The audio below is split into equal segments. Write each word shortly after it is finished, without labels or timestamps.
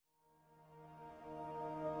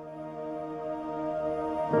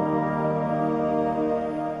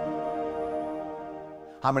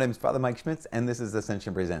Hi, my name is Father Mike Schmitz, and this is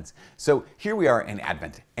Ascension Presents. So here we are in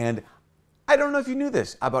Advent, and I don't know if you knew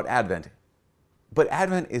this about Advent, but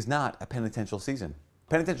Advent is not a penitential season.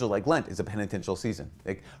 Penitential, like Lent, is a penitential season.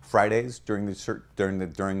 Like Fridays during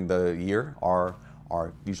the year are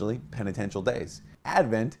usually penitential days.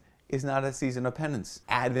 Advent is not a season of penance.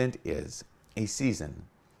 Advent is a season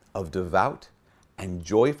of devout and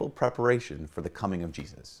joyful preparation for the coming of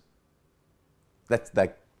Jesus. That's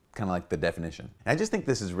kind of like the definition. And I just think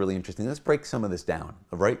this is really interesting. Let's break some of this down,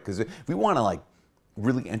 right? Because if we want to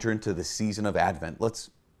really enter into the season of Advent, let's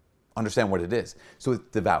understand what it is. So it's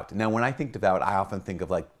devout. Now, when I think devout, I often think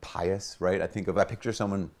of pious, right? I picture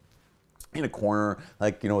someone in a corner,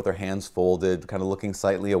 with their hands folded, kind of looking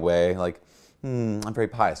slightly away, I'm very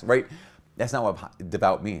pious, right? That's not what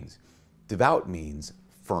devout means. Devout means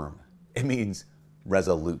firm. It means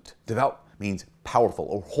resolute. Devout means powerful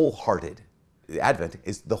or wholehearted. Advent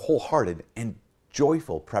is the wholehearted and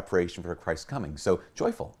joyful preparation for Christ's coming. So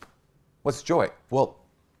joyful. What's joy? Well,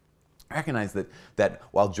 recognize that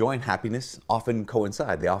while joy and happiness often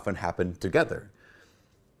coincide, they often happen together,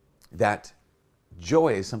 that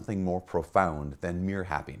joy is something more profound than mere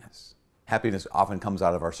happiness. Happiness often comes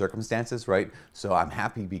out of our circumstances, right? So I'm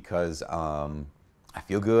happy because I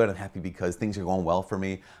feel good. I'm happy because things are going well for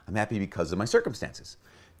me. I'm happy because of my circumstances.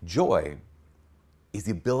 Joy is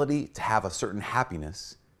the ability to have a certain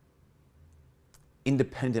happiness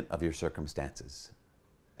independent of your circumstances.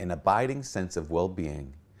 An abiding sense of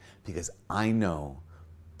well-being because I know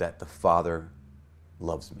that the Father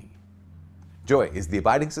loves me. Joy is the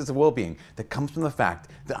abiding sense of well-being that comes from the fact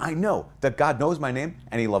that I know that God knows my name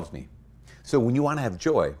and He loves me. So when you want to have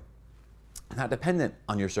joy, not dependent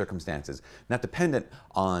on your circumstances, not dependent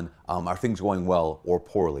on are things going well or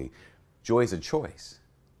poorly, joy is a choice.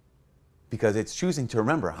 Because it's choosing to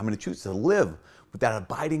remember, I'm going to choose to live with that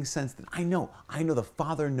abiding sense that I know the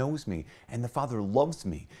Father knows me and the Father loves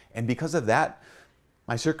me. And because of that,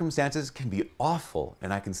 my circumstances can be awful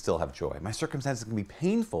and I can still have joy. My circumstances can be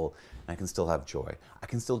painful and I can still have joy. I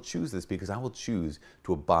can still choose this because I will choose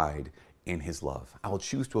to abide in His love. I will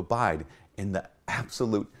choose to abide in the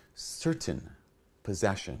absolute certain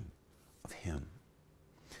possession of Him.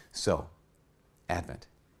 So, Advent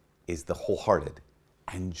is the wholehearted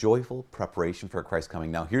and joyful preparation for Christ's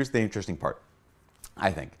coming. Now, here's the interesting part.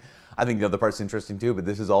 I think the other part's interesting too, but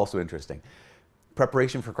this is also interesting.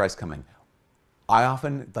 Preparation for Christ's coming. I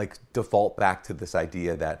often default back to this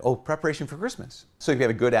idea that, preparation for Christmas. So if you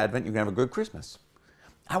have a good Advent, you can have a good Christmas.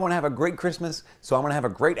 I want to have a great Christmas, so I'm going to have a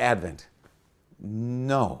great Advent.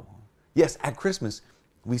 No. Yes, at Christmas,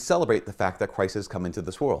 we celebrate the fact that Christ has come into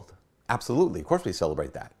this world. Absolutely. Of course we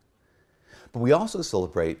celebrate that. But we also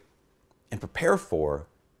celebrate and prepare for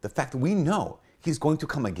the fact that we know He's going to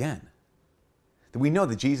come again. That we know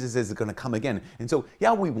that Jesus is going to come again. And so,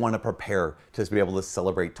 yeah, we want to prepare to be able to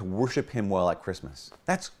celebrate, to worship Him well at Christmas.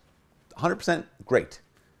 That's 100% great.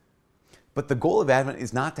 But the goal of Advent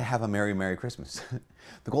is not to have a Merry, Merry Christmas.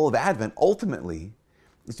 The goal of Advent ultimately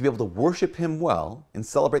is to be able to worship Him well and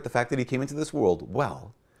celebrate the fact that He came into this world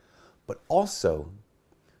well, but also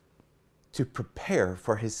to prepare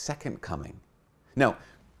for His second coming. Now,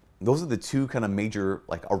 those are the two kind of major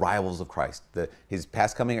arrivals of Christ. His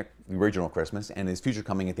past coming at the original Christmas and His future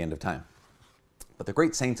coming at the end of time. But the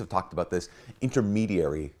great saints have talked about this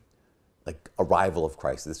intermediary arrival of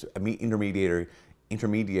Christ, this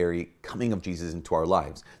intermediary coming of Jesus into our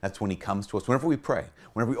lives. That's when He comes to us. Whenever we pray,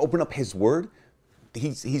 whenever we open up His Word,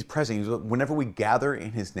 He's present. Whenever we gather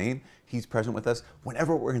in His name, He's present with us.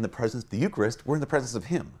 Whenever we're in the presence of the Eucharist, we're in the presence of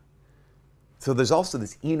Him. So there's also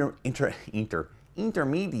this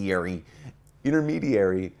intermediary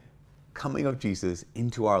coming of Jesus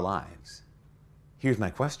into our lives. Here's my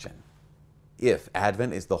question. If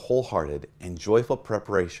Advent is the wholehearted and joyful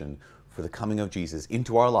preparation for the coming of Jesus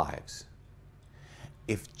into our lives,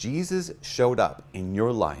 if Jesus showed up in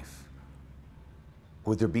your life,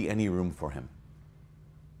 would there be any room for Him?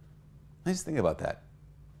 Just think about that.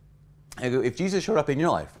 If Jesus showed up in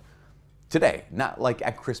your life, today, not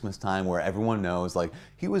at Christmas time where everyone knows,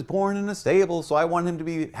 He was born in a stable, so I want Him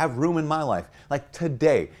to have room in my life.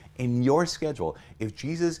 Today, in your schedule, if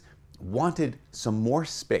Jesus wanted some more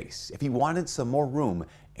space, if He wanted some more room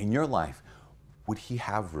in your life, would He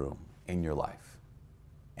have room in your life?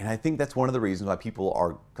 And I think that's one of the reasons why people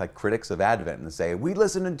are critics of Advent and say, we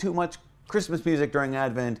listen to too much Christmas music during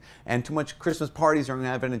Advent, and too much Christmas parties during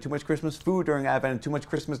Advent, and too much Christmas food during Advent, and too much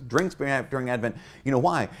Christmas drinks during Advent. You know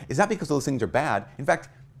why? It's not because those things are bad. In fact,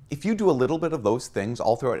 if you do a little bit of those things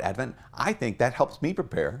all throughout Advent, I think that helps me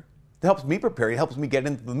prepare. It helps me prepare. It helps me get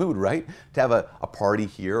into the mood, right? To have a party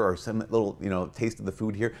here or some little, taste of the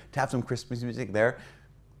food here, to have some Christmas music there.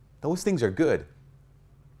 Those things are good.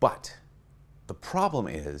 But the problem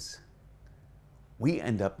is we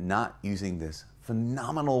end up not using this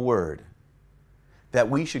phenomenal word that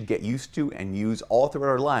we should get used to and use all throughout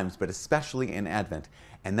our lives, but especially in Advent.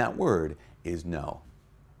 And that word is no.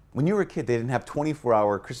 When you were a kid, they didn't have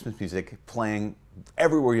 24-hour Christmas music playing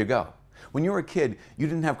everywhere you go. When you were a kid, you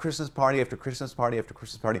didn't have Christmas party after Christmas party after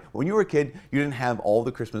Christmas party. When you were a kid, you didn't have all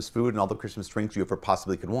the Christmas food and all the Christmas drinks you ever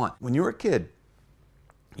possibly could want. When you were a kid,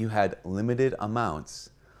 you had limited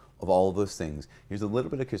amounts of all of those things. Here's a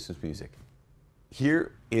little bit of Christmas music.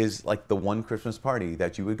 Here is like the one Christmas party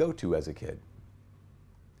that you would go to as a kid.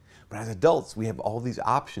 But as adults, we have all these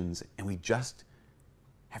options and we just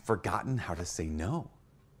have forgotten how to say no.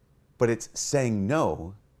 But it's saying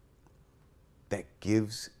no that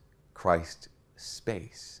gives Christ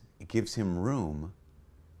space. It gives him room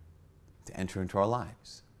to enter into our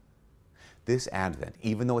lives. This Advent,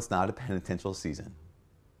 even though it's not a penitential season,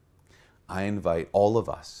 I invite all of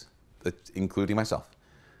us, including myself,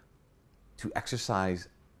 to exercise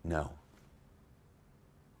no.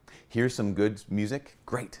 Here's some good music,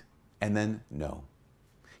 great, and then no.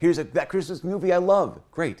 Here's that Christmas movie I love,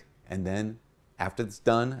 great, and then after it's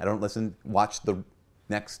done, I don't watch the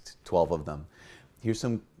next 12 of them. Here's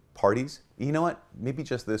some parties, you know what, maybe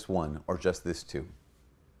just this one or just this two.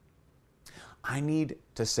 I need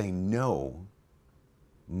to say no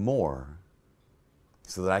more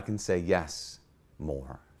so that I can say yes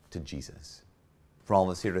more to Jesus. For all of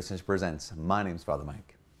us here at Ascension Presents, my name's Father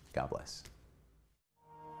Mike. God bless.